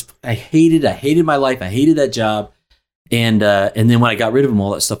drowning, and I hated my life. I hated that job. And then when I got rid of them,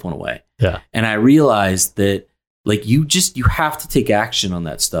 all that stuff went away. Yeah. And I realized that, like, you have to take action on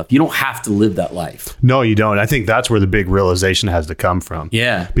that stuff. You don't have to live that life. No, you don't. I think that's where the big realization has to come from.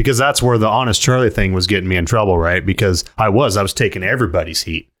 Yeah. Because that's where the Honest Charlie thing was getting me in trouble, right? Because I was taking everybody's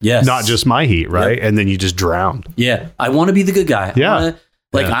heat. Yes. Not just my heat, right? Yep. And then you just drown. Yeah. I want to be the good guy. Yeah.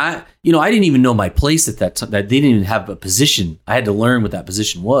 I didn't even know my place at that time. They didn't even have a position. I had to learn what that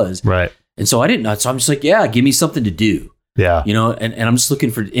position was. Right. And so I didn't know. So I'm just like, yeah, give me something to do. Yeah. And I'm just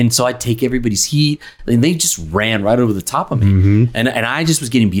looking for, and so I'd take everybody's heat, and they just ran right over the top of me. Mm-hmm. And I just was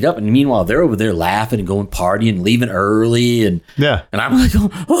getting beat up. And meanwhile, they're over there laughing and going partying, leaving early. And Yeah. I'm like,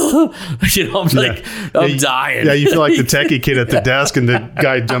 I'm dying. Yeah, you feel like the techie kid at the desk, and the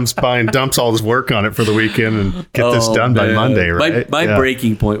guy jumps by and dumps all his work on it for the weekend and get this done by man. Monday, right? My Yeah.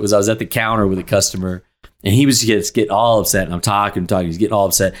 breaking point was I was at the counter with a customer, and he was getting all upset, and I'm talking. He's getting all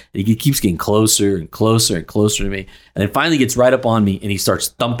upset, and he keeps getting closer and closer and closer to me, and then finally gets right up on me, and he starts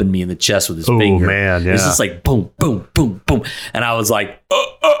thumping me in the chest with his finger. Oh man, yeah. It's just like boom, boom, boom, boom, and I was like,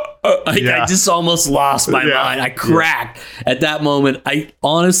 Yeah. I just almost lost my Yeah. mind. I cracked at that moment. I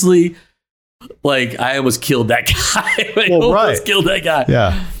honestly, I almost killed that guy. I almost killed that guy.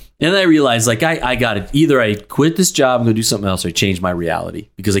 Yeah. And then I realized, like, I got it. Either I quit this job and go do something else, or I change my reality,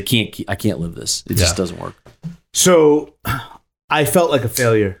 because I can't live this. It just doesn't work. So I felt like a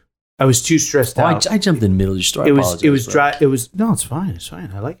failure. I was too stressed out. I jumped in the middle of your story. It was dry. No, it's fine. It's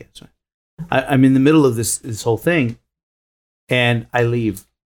fine. I like it. It's fine. I'm in the middle of this whole thing, and I leave.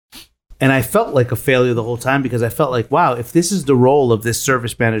 And I felt like a failure the whole time, because I felt like, wow, if this is the role of this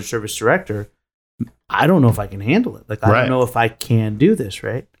service manager, service director, I don't know if I can handle it. Like, I don't know if I can do this,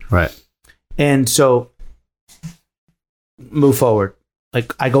 right? Right. And so move forward.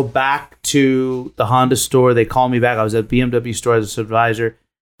 Like, I go back to the Honda store. They call me back. I was at BMW store as a supervisor.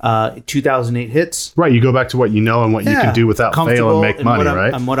 2008 hits. Right. You go back to what you know and what you can do without fail and make money,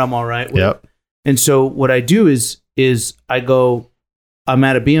 right? And what I'm all right with. Yep. And so what I do is I'm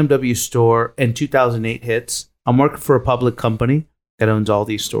at a BMW store, and 2008 hits. I'm working for a public company that owns all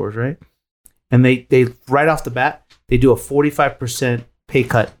these stores, right? And they right off the bat, they do a 45% pay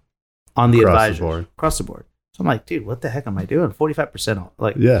cut on the advisors across the board. So I'm like, dude, what the heck am I doing? 45% off.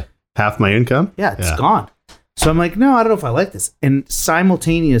 Like, yeah, half my income. Yeah, it's gone. So I'm like, no, I don't know if I like this. And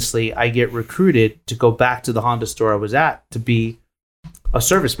simultaneously, I get recruited to go back to the Honda store I was at to be a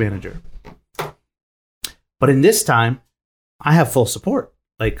service manager. But in this time, I have full support.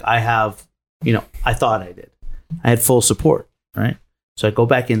 Like, I have, I thought I did. I had full support, right? So I go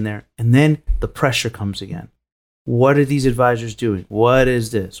back in there, and then the pressure comes again. What are these advisors doing? What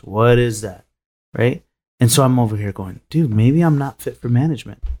is this? What is that? Right? And so I'm over here going, dude, maybe I'm not fit for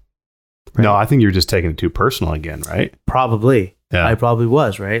management. Right? No, I think you're just taking it too personal again, right? Probably. Yeah. I probably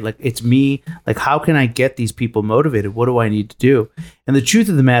was, right? Like, it's me. Like, how can I get these people motivated? What do I need to do? And the truth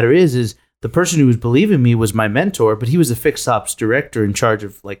of the matter is the person who was believing me was my mentor, but he was a fixed ops director in charge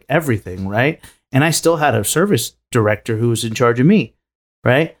of, like, everything, right? And I still had a service director who was in charge of me,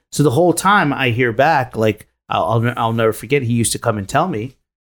 right? So the whole time I hear back, like, I'll never forget, he used to come and tell me,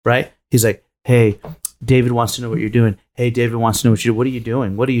 right? He's like, hey, David wants to know what you're doing. Hey, David wants to know what you're doing. What are you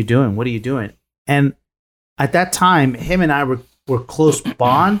doing? What are you doing? What are you doing? And at that time, him and I were close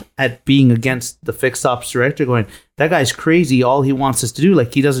bond at being against the fixed ops director, going, that guy's crazy. All he wants us to do,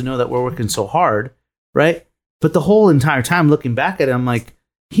 like, he doesn't know that we're working so hard, right? But the whole entire time looking back at it, I'm like,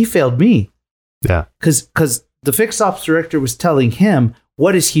 he failed me. Yeah. Because the fixed ops director was telling him,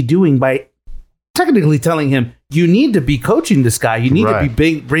 what is he doing by technically telling him, you need to be coaching this guy. You need to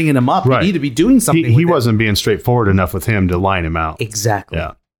be bringing him up. Right. You need to be doing something He wasn't being straightforward enough with him to line him out. Exactly.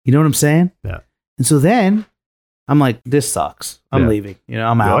 Yeah. You know what I'm saying? Yeah. And so then I'm like, this sucks. I'm leaving. You know,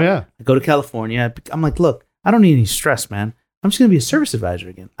 I'm out. Oh, yeah. I go to California. I'm like, look, I don't need any stress, man. I'm just going to be a service advisor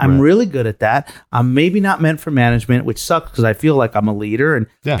again. I'm really good at that. I'm maybe not meant for management, which sucks because I feel like I'm a leader and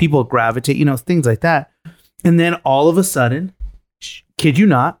people gravitate, you know, things like that. And then all of a sudden, kid you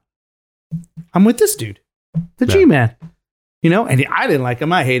not, I'm with this dude, the G-Man. You know, and I didn't like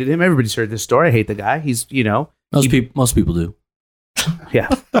him. I hated him. Everybody's heard this story. I hate the guy. He's, you know. Most people do. Yeah.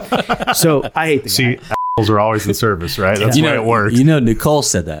 So I hate the guy. See, assholes are always in service, right? That's the way it works. You know, Nicole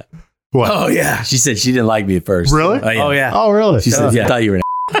said that. What? Oh, yeah. She said she didn't like me at first. Really? Oh, yeah. Oh, really? She said, I thought you were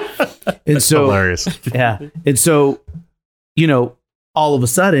an And so, hilarious. Yeah. And so, you know, all of a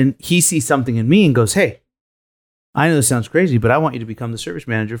sudden, he sees something in me and goes, hey, I know this sounds crazy, but I want you to become the service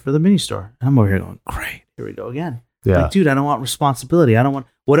manager for the mini store. And I'm over here going, great. Here we go again. Yeah. Like, dude, I don't want responsibility. I don't want,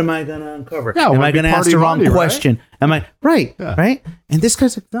 what am I going to uncover? Yeah, am I going to ask the wrong money, question? Am I, right, Yeah. right? And this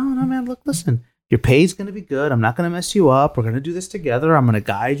guy's like, no, man, look, listen, your pay's going to be good. I'm not going to mess you up. We're going to do this together. I'm going to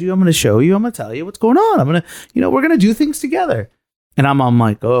guide you. I'm going to show you. I'm going to tell you what's going on. I'm going to, you know, we're going to do things together. And I'm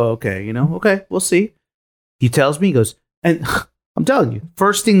like, oh, okay, you know, okay, we'll see. He tells me, he goes, and I'm telling you,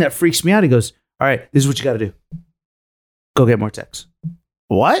 first thing that freaks me out, he goes, all right, this is what you got to do. Go get more techs.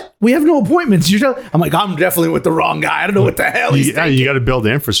 What? We have no appointments. I'm like, I'm definitely with the wrong guy. I don't know what the hell he's thinking. You got to build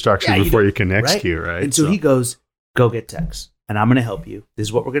the infrastructure before you can execute, right? And so he goes, go get techs, and I'm going to help you. This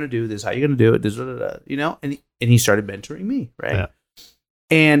is what we're going to do. This is how you're going to do it. This is, you know, and he started mentoring me, right? Yeah.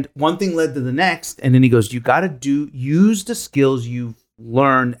 And one thing led to the next, and then he goes, you got to use the skills you've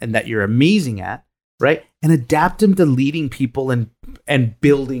learned and that you're amazing at, right? And adapt them to leading people and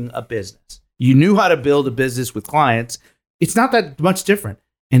building a business. You knew how to build a business with clients. It's not that much different.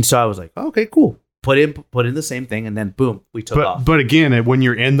 And so I was like, okay, cool. Put in the same thing, and then boom, we took off. But again, when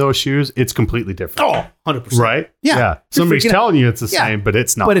you're in those shoes, it's completely different. Oh, 100%. Right? Yeah. Somebody's telling you it's the same, but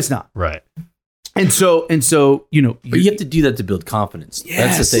it's not. But it's not. Right. And so, you know. But you have to do that to build confidence.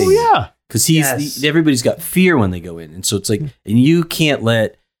 Yes. That's the thing. Oh, yeah. Because everybody's got fear when they go in. And so it's like, and you can't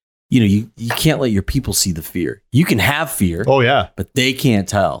let, you can't let your people see the fear. You can have fear. Oh, yeah. But they can't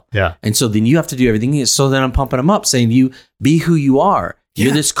tell. Yeah. And so then you have to do everything. So then I'm pumping them up, saying, you be who you are.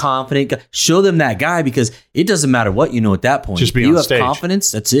 You're this confident guy. Show them that guy, because it doesn't matter what you know at that point. Just be if you on have stage.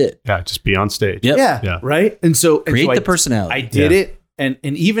 Confidence, that's it. Yeah. Just be on stage. Yep. Yeah. Right. And so Create the personality. I did it. And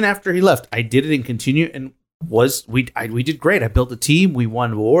even after he left, I did it and continued, and we did great. I built a team. We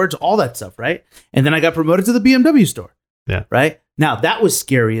won awards, all that stuff. Right. And then I got promoted to the BMW store. Yeah. Right. Now that was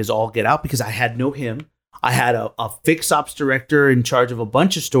scary as all get out, because I had no him. I had a fixed ops director in charge of a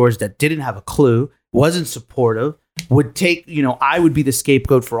bunch of stores that didn't have a clue, wasn't supportive, would take, I would be the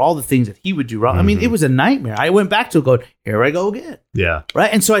scapegoat for all the things that he would do wrong. I mean, it was a nightmare. I went back to it going, here I go again. Yeah.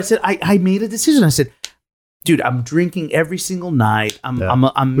 Right. And so I said, I made a decision. I said, dude, I'm drinking every single night. I'm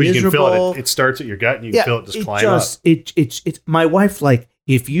miserable. You can feel it. It starts at your gut and you can feel it just climb up. It's my wife, like,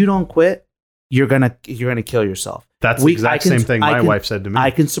 if you don't quit, you're gonna kill yourself. That's the exact same thing my wife said to me.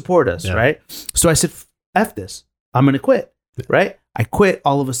 I can support us, right? So I said, F this. I'm gonna quit. Right? I quit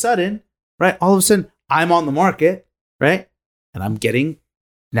all of a sudden, right? All of a sudden, I'm on the market, right? And I'm getting,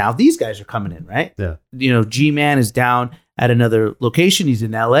 now these guys are coming in, right? Yeah. G-Man is down at another location. He's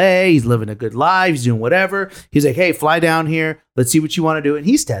in LA. He's living a good life. He's doing whatever. He's like, hey, fly down here. Let's see what you want to do. And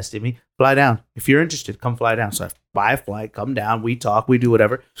he's testing me. Fly down. If you're interested, come fly down. So I buy a flight, come down, we talk, we do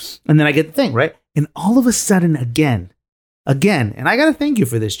whatever. And then I get the thing, right? And all of a sudden, again, and I got to thank you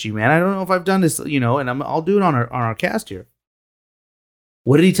for this, G-Man. I don't know if I've done this, and I'll do it on our cast here.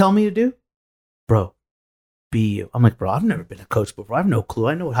 What did he tell me to do? Bro, be you. I'm like, bro, I've never been a coach before. I have no clue.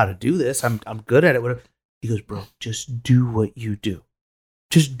 I know how to do this. I'm good at it. Whatever. He goes, bro, just do what you do.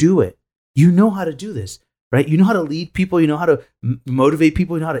 Just do it. You know how to do this, right? You know how to lead people. You know how to motivate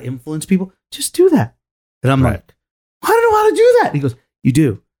people. You know how to influence people. Just do that. And I'm like, I don't know how to do that. And he goes, you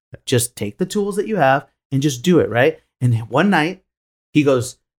do. Just take the tools that you have and just do it, right? And one night, he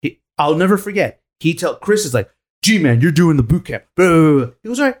goes, I'll never forget. Chris is like, G-Man, you're doing the boot camp. Blah, blah, blah. He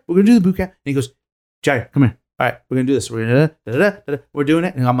goes, all right, we're going to do the boot camp. And he goes, Jair, come here. All right, we're going to do this. We're doing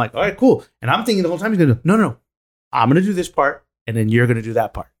it. And I'm like, all right, cool. And I'm thinking the whole time he's going to do, no. I'm going to do this part, and then you're going to do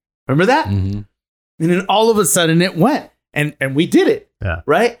that part. Remember that? Mm-hmm. And then all of a sudden it went and we did it. Yeah.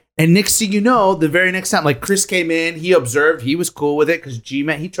 Right. And next thing you know, the very next time, like Chris came in, he observed, he was cool with it because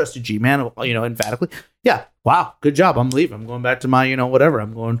G-Man, he trusted G-Man, emphatically. Yeah. Wow. Good job. I'm leaving. I'm going back to my, whatever.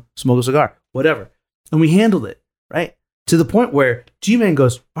 I'm going smoke a cigar, whatever. And we handled it. Right. To the point where G-Man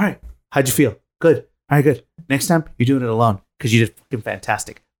goes, all right, how'd you feel? Good. All right, good. Next time you're doing it alone because you did fucking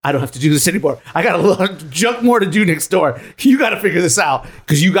fantastic. I don't have to do this anymore. I got a lot of junk more to do next door. You got to figure this out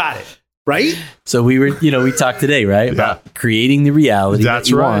because you got it. Right? So we were, we talked today, right? About creating the reality that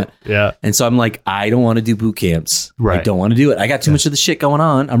you want. Yeah. And so I'm like, I don't want to do boot camps. Right. I don't want to do it. I got too much of the shit going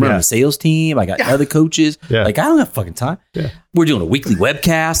on. I'm running a sales team. I got other coaches. Yeah. Like, I don't have fucking time. Yeah. We're doing a weekly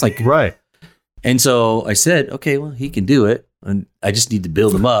webcast. Like, Right. And so I said, okay, well, he can do it. And I just need to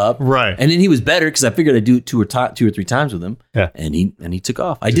build him up. Right. And then he was better because I figured I'd do it two or three times with him. Yeah. And he took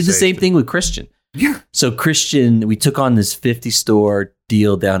off. I did the same thing with Christian. Yeah. So Christian, we took on this 50 store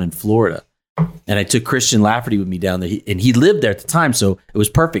deal down in Florida. And I took Christian Lafferty with me down there. And he lived there at the time. So it was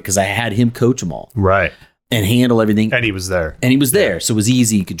perfect because I had him coach them all. Right. And handle everything. And he was there. So it was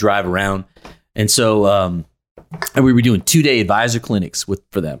easy. You could drive around. And so and we were doing 2-day advisor clinics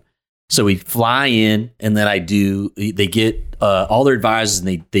for them. So we fly in, and then they get all their advisors,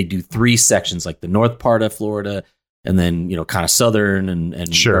 and they do 3 sections, like the north part of Florida, and then, kind of southern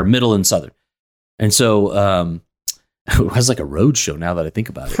and Sure. or middle and southern. And so it was like a road show now that I think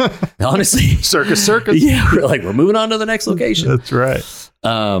about it. Honestly. Circus. Yeah, we're moving on to the next location. That's right.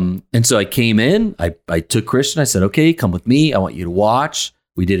 And so I came in, I took Christian, I said, okay, come with me. I want you to watch.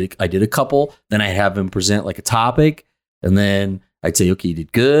 I did a couple, then I'd have him present like a topic, and then I'd say, okay, you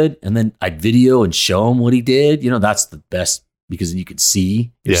did good. And then I'd video and show him what he did. That's the best because you could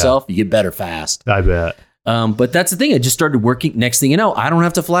see yourself. You get better fast. I bet. But that's the thing. I just started working. Next thing you know, I don't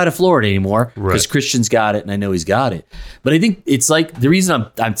have to fly to Florida anymore because Christian's got it and I know he's got it. But I think it's like the reason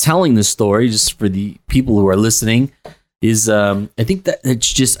I'm telling this story just for the people who are listening is I think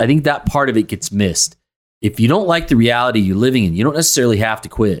that part of it gets missed. If you don't like the reality you're living in, you don't necessarily have to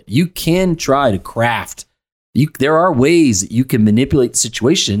quit. You can try to craft. There are ways that you can manipulate the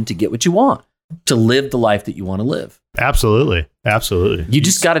situation to get what you want, to live the life that you want to live. Absolutely. You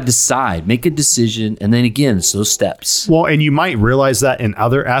just got to decide, make a decision. And then again, it's those steps. Well, and you might realize that in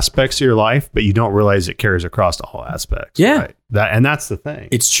other aspects of your life, but you don't realize it carries across all aspects. Yeah. Right? That's the thing.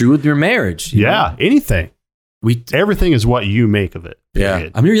 It's true with your marriage. You know? Anything. Everything is what you make of it. Yeah.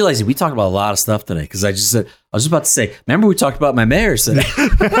 Period. I'm realizing we talked about a lot of stuff today because I was just about to say, remember we talked about my marriage today?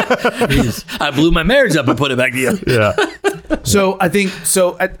 I blew my marriage up and put it back together. Yeah. So I think,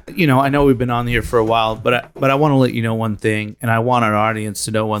 I know we've been on the air for a while, but I want to let you know one thing, and I want our audience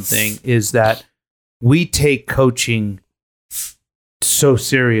to know one thing, is that we take coaching so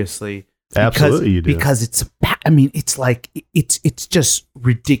seriously. Absolutely, you do. Because it's just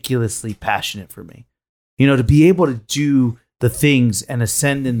ridiculously passionate for me. To be able to do the things and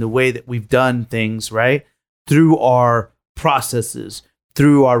ascend in the way that we've done things, right? Through our processes,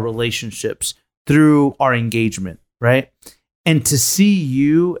 through our relationships, through our engagement, right? And to see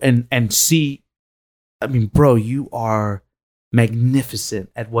you and see, bro, you are magnificent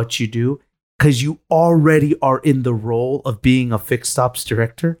at what you do because you already are in the role of being a fixed ops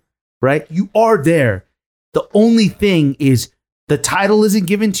director, right? You are there. The only thing is, the title isn't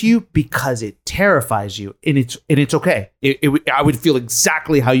given to you because it terrifies you, and it's okay. I would feel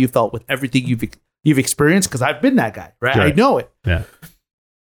exactly how you felt with everything you've experienced because I've been that guy, right? I know it. Yeah.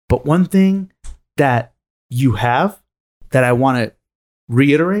 But one thing that you have that I want to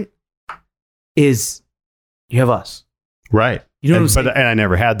reiterate is you have us, right? You know what I'm saying? And I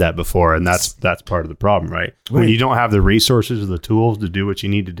never had that before, and that's part of the problem, right? When you don't have the resources or the tools to do what you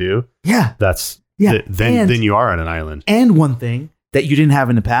need to do, then you are on an island. And one thing that you didn't have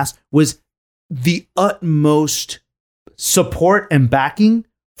in the past was the utmost support and backing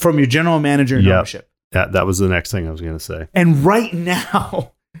from your general manager and ownership. That was the next thing I was going to say. And right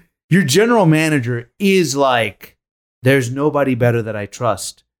now, your general manager is like, there's nobody better that I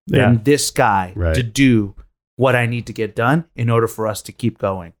trust than this guy to do what I need to get done in order for us to keep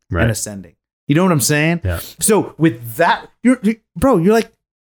going and ascending. You know what I'm saying? Yeah. So with that, you're like,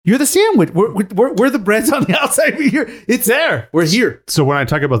 you're the sandwich. We're the breads on the outside. It's there. We're here. So when I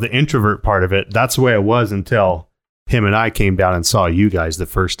talk about the introvert part of it, that's the way it was until him and I came down and saw you guys the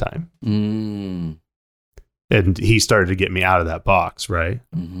first time. Mm. And he started to get me out of that box, right?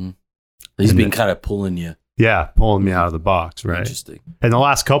 Mm-hmm. He's been kind of pulling you. Yeah, pulling me out of the box, right? Interesting. And the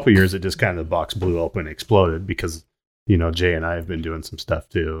last couple of years, it just kind of the box blew open, exploded because, Jay and I have been doing some stuff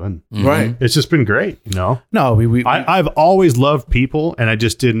too. And it's just been great, No, I've always loved people, and I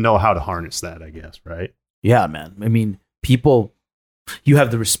just didn't know how to harness that, I guess, right? Yeah, man. People, You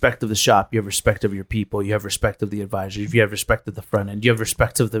have the respect of the shop. You have respect of your people. You have respect of the advisors. You have respect of the front end. You have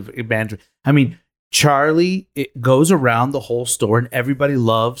respect of the manager. I mean, Charlie, it goes around the whole store and everybody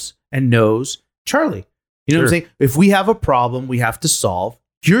loves and knows Charlie. You know what I'm saying? If we have a problem we have to solve,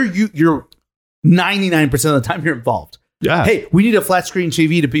 you're 99% of the time you're involved. Yeah. Hey, we need a flat screen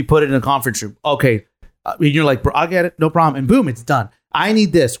TV to be put in a conference room. Okay. And you're like, bro, I get it. No problem. And boom, it's done. I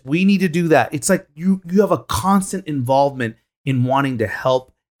need this. We need to do that. It's like you have a constant involvement in wanting to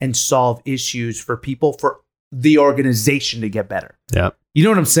help and solve issues for people, for the organization to get better. Yeah. You know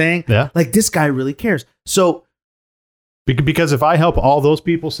what I'm saying? Yeah. Like, this guy really cares. So, because if I help all those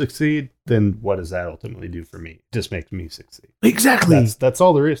people succeed, then what does that ultimately do for me? It just makes me succeed. exactly. That's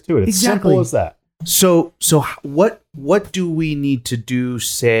all there is to it. It's Exactly. simple as that. So what do we need to do,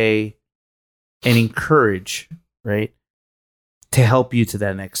 say, and encourage, right, to help you to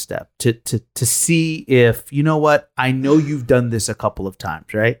that next step, to see if, you know what, I know you've done this a couple of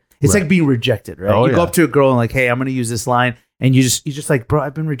times, right? It's like being rejected, right? Oh, you go yeah. up to a girl and like, hey, I'm going to use this line, and you just like, bro,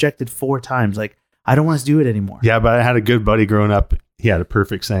 I've been rejected 4 times. Like, I don't want to do it anymore. Yeah, but I had a good buddy growing up. He had a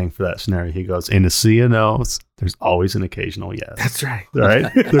perfect saying for that scenario. He goes, in a sea of no's, there's always an occasional yes. That's right.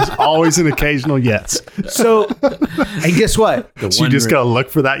 Right? There's always an occasional yes. So, and guess what? So you just got to look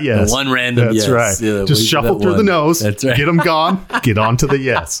for that yes. The one random That's yes. right. Yeah, just wait for shuffle that through the one. nose. That's right. Get them gone. Get on to the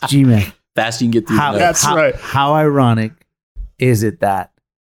yes. G-Man. Fast you can get through How, the That's how- right. How ironic is it that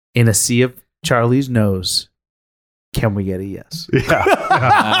in a sea of Charlie's no's, can we get a yes? Yeah.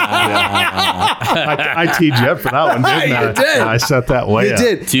 I teed you up for that one, didn't I? You did. I set that way You up.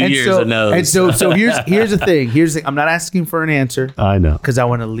 did. 2 years so, of no's. And so here's the thing. I'm not asking for an answer I know. because I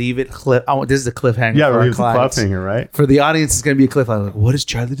want to leave it this is a cliffhanger Yeah, for we're our the clients. cliffhanger, right? For the audience, it's going to be a cliffhanger. Like, what does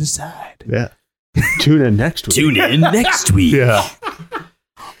Charlie decide? Yeah. Tune in next week. Tune in next week Yeah.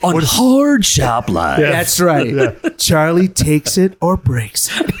 on Hard Shop Live. Yeah. That's right. Yeah. Charlie takes it or breaks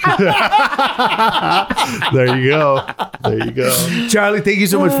it. There you go. There you go. Charlie, thank you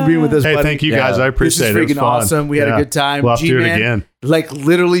so much for being with us, Hey, buddy. thank you Yeah. guys. I This is appreciate it. It was freaking fun. awesome. We had a Yeah. good time. We'll have to do it G-Man, again. like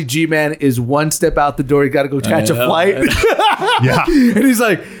literally, G-Man is one step out the door. You got to go catch a flight. Yeah. And he's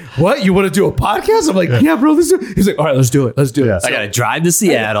like, what? You want to do a podcast? I'm like, yeah, bro, let's do it. He's like, all right, let's do it. Let's do Yeah. it. I gotta drive to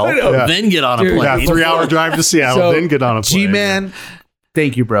Seattle, Yeah. then get on a Dude, plane. Yeah, 3-hour drive to Seattle, then get on a plane. G-Man,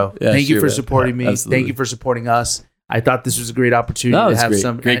 thank you, bro. Yeah, thank you sure, for man. supporting me. Absolutely. Thank you for supporting us. I thought this was a great opportunity No, to it's have great.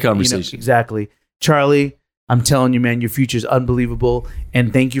 some Great conversation. Exactly. Charlie, I'm telling you, man, your future is unbelievable.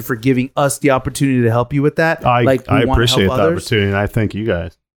 And thank you for giving us the opportunity to help you with that. I we wanna appreciate help the others. opportunity, and I thank you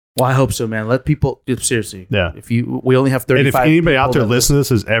guys. Well, I hope so, man. Let people, seriously. Yeah. We only have 35 And if anybody out people there that listening to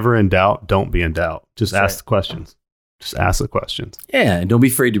this is ever in doubt, don't be in doubt. Just That's ask right. the questions. Just ask the questions. Yeah, and don't be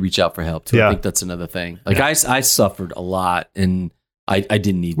afraid to reach out for help too. Yeah. I think that's another thing. Like I suffered a lot, and I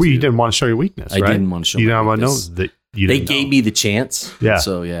didn't need Well, to. you didn't want to show your weakness, I right? didn't want to show. You my don't want to know weakness. that you They didn't gave know. me the chance. Yeah.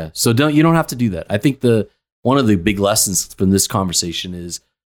 So So you don't have to do that. I think one of the big lessons from this conversation is,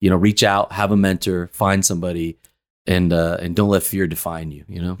 reach out, have a mentor, find somebody, and don't let fear define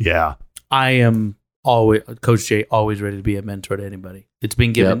you. Yeah. I am always, Coach Jay, always ready to be a mentor to anybody. It's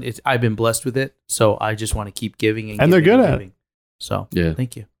been given. I've been blessed with it. So I just want to keep giving. And they're giving good and at giving. So Yeah.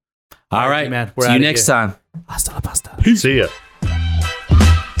 thank you. All right, man. We're See you outta next here. time. Hasta la pasta. See ya.